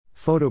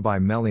Photo by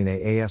Melina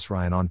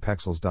Asryan on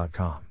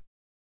Pexels.com.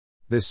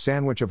 This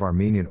sandwich of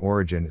Armenian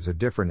origin is a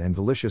different and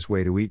delicious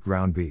way to eat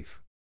ground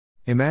beef.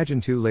 Imagine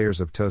 2 layers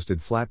of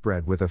toasted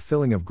flatbread with a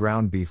filling of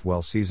ground beef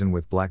well seasoned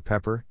with black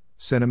pepper,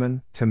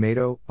 cinnamon,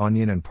 tomato,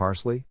 onion and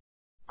parsley.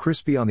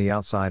 Crispy on the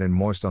outside and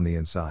moist on the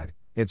inside,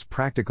 it's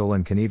practical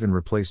and can even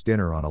replace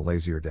dinner on a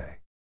lazier day.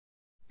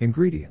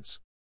 Ingredients: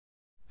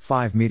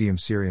 5 medium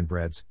Syrian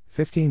breads,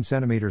 15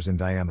 centimeters in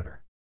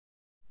diameter.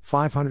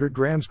 500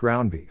 grams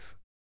ground beef.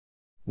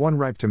 1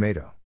 ripe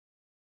tomato.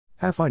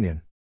 Half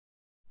onion.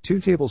 2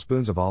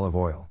 tablespoons of olive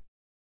oil.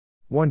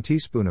 1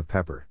 teaspoon of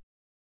pepper.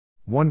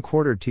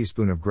 1/4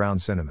 teaspoon of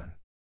ground cinnamon.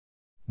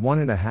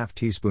 1½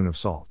 teaspoon of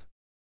salt.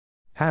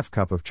 Half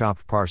cup of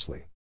chopped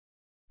parsley.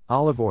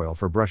 Olive oil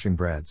for brushing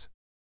breads.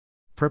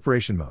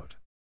 Preparation mode: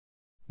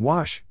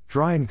 wash,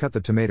 dry and cut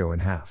the tomato in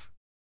half.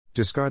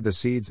 Discard the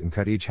seeds and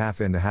cut each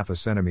half into 1/2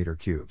 centimeter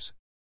cubes.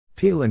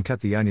 Peel and cut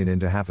the onion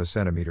into 1/2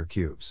 centimeter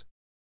cubes.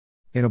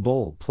 In a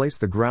bowl, place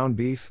the ground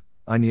beef,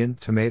 onion,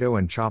 tomato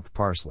and chopped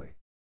parsley.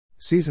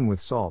 Season with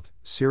salt,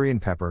 Syrian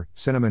pepper,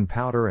 cinnamon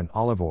powder and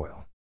olive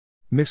oil.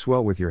 Mix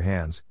well with your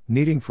hands,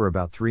 kneading for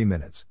about 3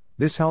 minutes.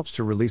 This helps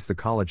to release the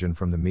collagen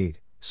from the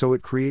meat, so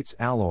it creates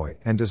alloy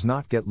and does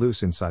not get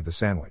loose inside the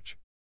sandwich.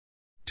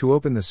 To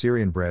open the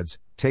Syrian breads,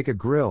 take a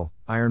grill,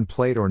 iron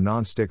plate or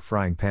non-stick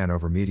frying pan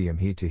over medium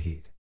heat to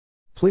heat.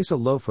 Place a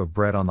loaf of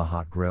bread on the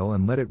hot grill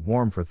and let it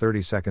warm for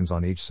 30 seconds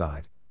on each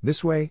side.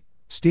 This way,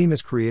 steam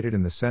is created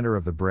in the center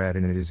of the bread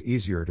and it is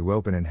easier to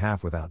open in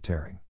half without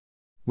tearing.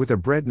 With a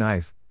bread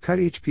knife, cut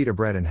each pita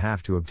bread in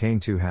half to obtain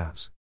 2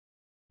 halves.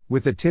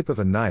 With the tip of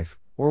a knife,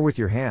 or with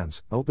your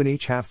hands, open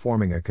each half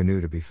forming a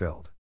canoe to be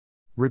filled.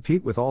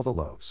 Repeat with all the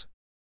loaves.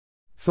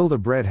 Fill the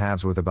bread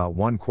halves with about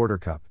 1/4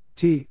 cup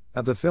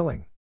of the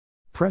filling.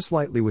 Press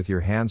lightly with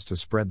your hands to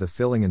spread the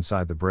filling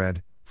inside the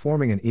bread,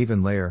 forming an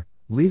even layer.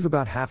 Leave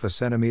about 1/2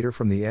 centimeter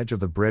from the edge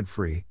of the bread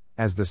free,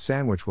 as the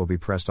sandwich will be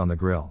pressed on the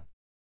grill.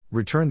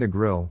 Return the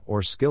grill,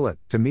 or skillet,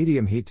 to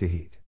medium heat to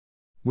heat.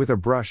 With a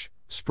brush,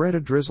 spread a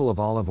drizzle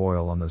of olive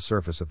oil on the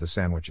surface of the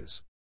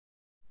sandwiches.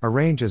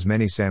 Arrange as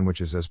many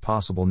sandwiches as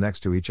possible next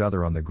to each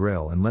other on the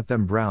grill and let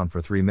them brown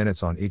for 3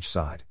 minutes on each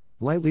side.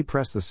 Lightly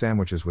press the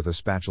sandwiches with a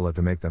spatula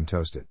to make them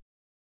toasted.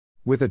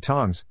 With the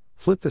tongs,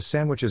 flip the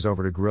sandwiches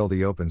over to grill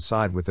the open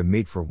side with the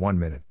meat for 1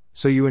 minute,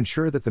 so you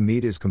ensure that the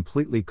meat is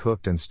completely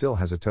cooked and still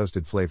has a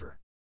toasted flavor.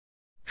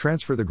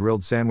 Transfer the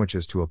grilled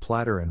sandwiches to a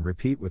platter and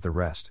repeat with the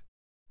rest.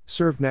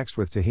 Serve next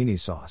with tahini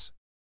sauce.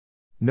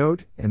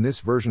 Note: in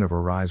this version of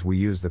Arise we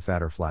use the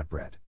fatter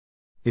flatbread.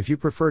 If you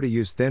prefer to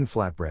use thin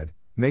flatbread,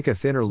 make a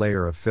thinner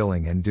layer of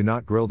filling and do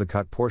not grill the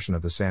cut portion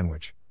of the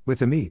sandwich with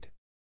the meat.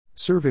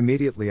 Serve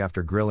immediately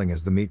after grilling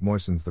as the meat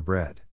moistens the bread.